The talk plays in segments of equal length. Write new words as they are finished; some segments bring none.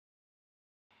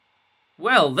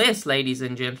Well, this, ladies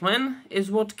and gentlemen, is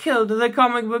what killed the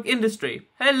comic book industry.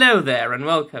 Hello there, and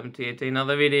welcome to yet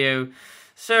another video.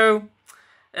 So,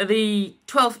 the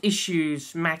 12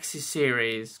 issues maxi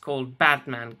series called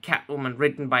Batman Catwoman,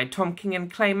 written by Tom King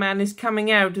and Clay Mann, is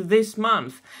coming out this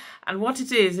month. And what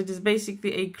it is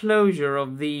basically a closure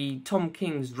of the Tom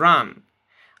King's run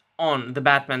on the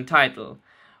Batman title,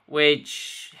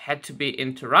 which had to be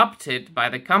interrupted by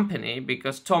the company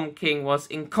because Tom King was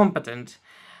incompetent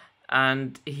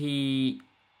and he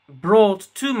brought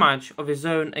too much of his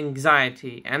own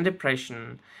anxiety and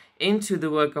depression into the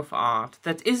work of art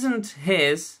that isn't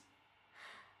his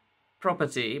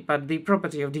property, but the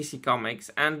property of DC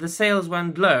Comics, and the sales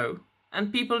went low,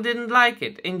 and people didn't like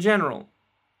it in general.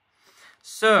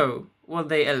 So, what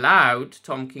they allowed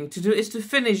Tom King to do is to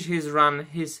finish his run,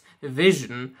 his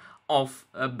vision of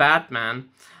Batman,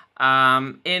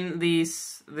 in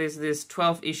this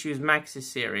 12 issues maxi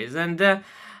series, and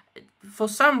for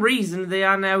some reason they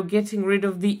are now getting rid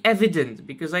of the evidence,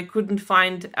 because I couldn't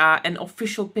find an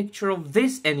official picture of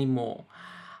this anymore,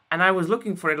 and I was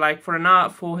looking for it like for an hour,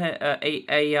 for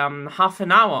half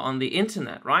an hour on the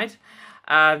internet, right?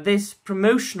 This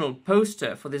promotional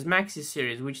poster for this maxi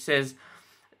series, which says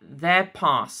their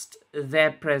past,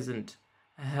 their present,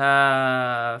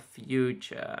 her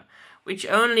future, which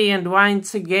only and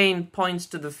once again points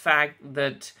to the fact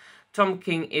that Tom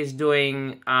King is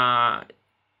doing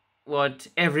what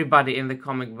everybody in the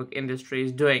comic book industry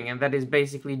is doing, and that is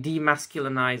basically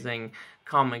demasculinizing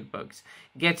comic books,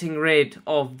 getting rid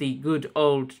of the good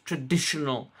old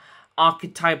traditional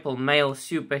archetypal male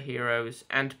superheroes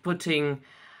and putting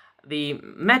the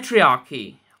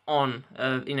matriarchy on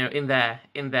in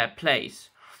their place,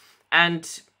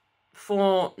 and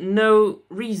for no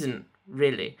reason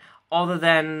really other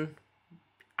than,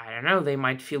 I don't know, they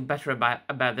might feel better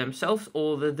about themselves,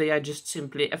 or that they are just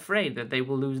simply afraid that they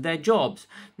will lose their jobs.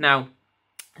 Now,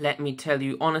 let me tell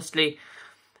you honestly,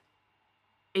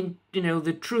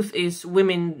 the truth is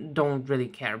women don't really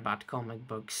care about comic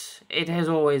books. It has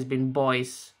always been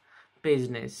boys'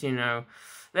 business,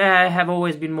 There have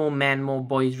always been more men, more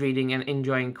boys reading and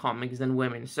enjoying comics than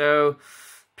women. So,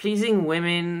 pleasing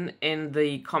women in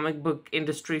the comic book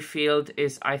industry field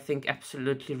is, I think,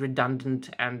 absolutely redundant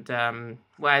and,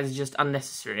 it's just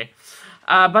unnecessary.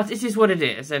 But it is what it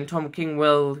is, and Tom King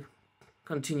will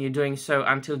continue doing so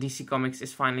until DC Comics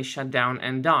is finally shut down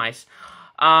and dies.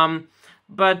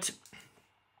 But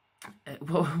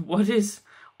what is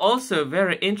also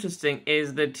very interesting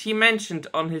is that he mentioned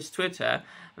on his Twitter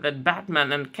that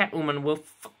Batman and Catwoman will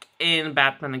fuck in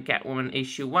Batman and Catwoman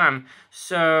issue 1.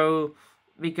 So,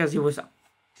 because he was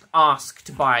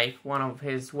asked by one of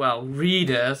his,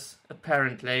 readers,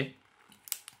 apparently,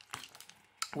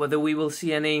 whether we will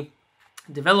see any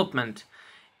development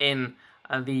in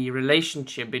the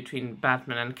relationship between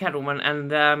Batman and Catwoman,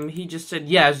 and he just said,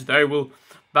 yes, they will,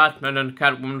 Batman and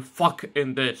Catwoman fuck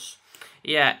in this.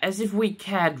 Yeah, as if we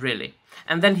cared, really.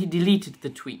 And then he deleted the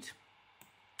tweet.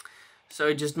 So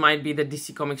it just might be that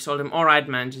DC Comics told him, alright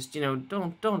man, just,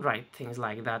 don't write things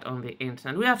like that on the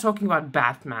internet. We are talking about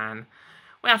Batman.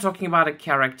 We are talking about a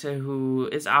character who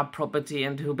is our property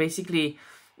and who basically,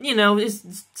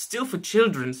 is still for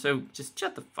children. So just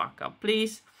shut the fuck up,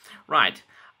 please. Right.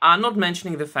 Not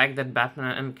mentioning the fact that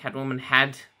Batman and Catwoman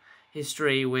had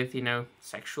history with,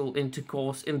 sexual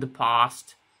intercourse in the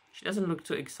past. She doesn't look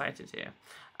too excited here.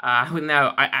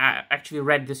 Now, I actually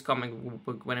read this comic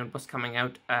book when it was coming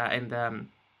out in the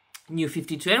New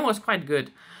 52, and it was quite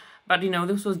good. But,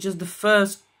 this was just the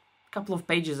first couple of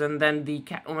pages, and then the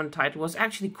Catwoman title was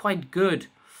actually quite good.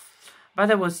 But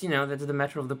that was, that's the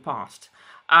matter of the past.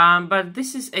 But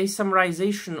this is a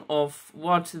summarization of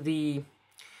what the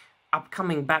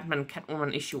upcoming Batman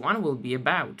Catwoman issue 1 will be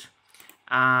about.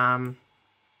 And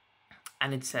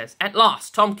it says, at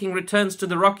last, Tom King returns to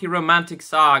the rocky romantic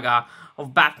saga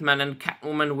of Batman and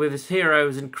Catwoman with his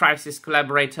heroes and crisis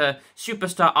collaborator,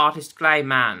 superstar artist Clay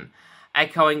Mann.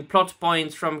 Echoing plot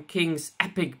points from King's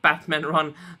epic Batman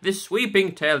run, this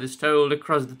sweeping tale is told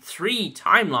across the 3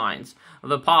 timelines.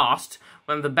 The past,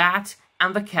 when the Bat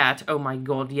and the Cat, oh my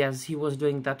god, yes, he was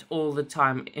doing that all the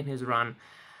time in his run.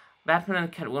 Batman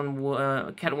and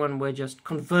Catwoman were just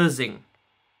conversing,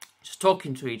 just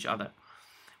talking to each other.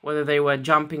 Whether they were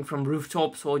jumping from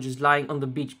rooftops or just lying on the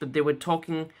beach, but they were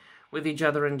talking with each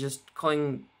other and just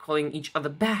calling each other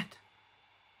Bat.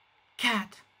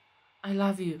 Cat, I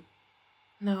love you.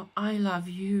 No, I love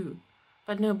you.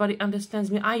 But nobody understands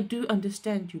me. I do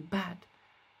understand you, Bat.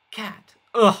 Cat.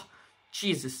 Ugh,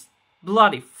 Jesus,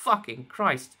 bloody fucking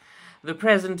Christ. The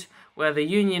present, where the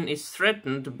Union is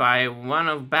threatened by one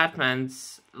of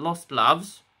Batman's lost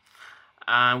loves,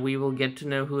 We will get to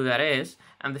know who that is,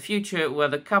 and the future where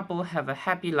the couple have a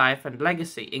happy life and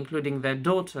legacy, including their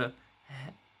daughter,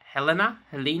 Helena?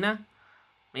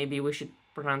 Maybe we should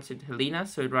pronounce it Helena,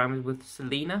 so it rhymes with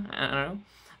Selena, I don't know.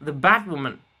 The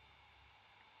Batwoman.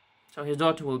 So his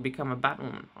daughter will become a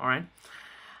Batwoman, alright?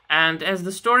 And as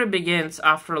the story begins,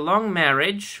 after a long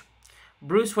marriage,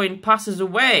 Bruce Wayne passes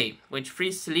away, which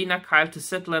frees Selina Kyle to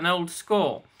settle an old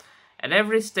score. At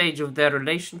every stage of their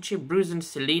relationship, Bruce and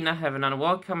Selina have an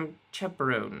unwelcome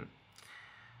chaperone.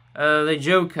 The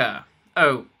Joker.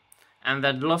 Oh, and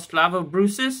that lost love of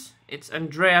Bruce's? It's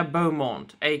Andrea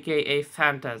Beaumont, aka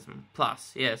Phantasm.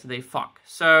 Plus, yes, they fuck.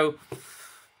 So,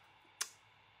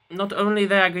 not only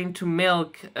they are going to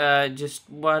milk just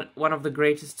one of the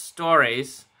greatest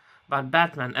stories about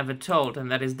Batman ever told, and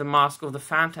that is The Mask of the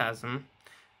Phantasm,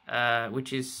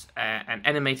 which is an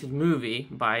animated movie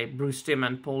by Bruce Timm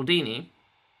and Paul Dini.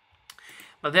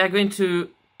 But they are going to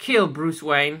kill Bruce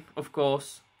Wayne, of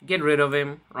course, get rid of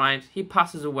him, right? He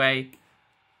passes away,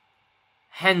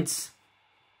 hence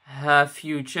her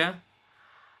future,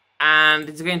 and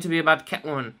it's going to be about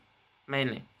Catwoman,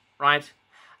 mainly, right?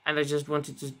 And I just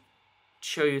wanted to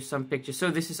show you some pictures.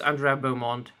 So this is Andrea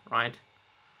Beaumont, right?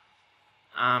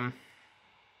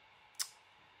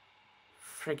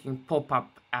 Freaking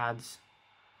pop-up ads,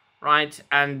 right?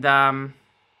 And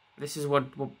this is what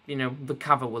you know the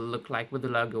cover will look like with the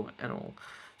logo and all.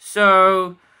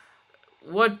 So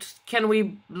what can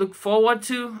we look forward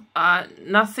to?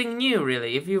 Nothing new,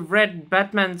 really. If you've read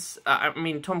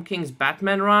Tom King's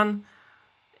Batman run,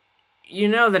 you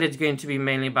know that it's going to be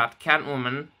mainly about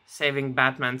Catwoman saving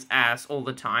Batman's ass all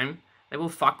the time. They will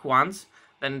fuck once,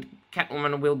 then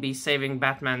Catwoman will be saving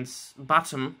Batman's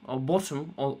bottom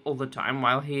all the time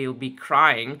while he'll be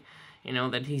crying, you know,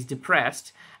 that he's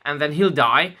depressed, and then he'll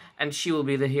die, and she will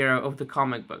be the hero of the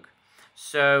comic book.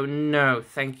 So, no,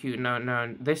 thank you,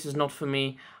 no, this is not for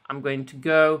me. I'm going to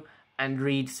go and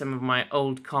read some of my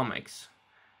old comics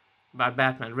about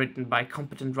Batman written by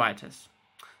competent writers.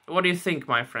 What do you think,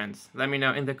 my friends? Let me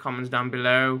know in the comments down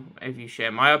below if you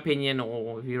share my opinion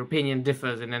or if your opinion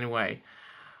differs in any way.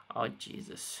 Oh,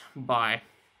 Jesus. Bye.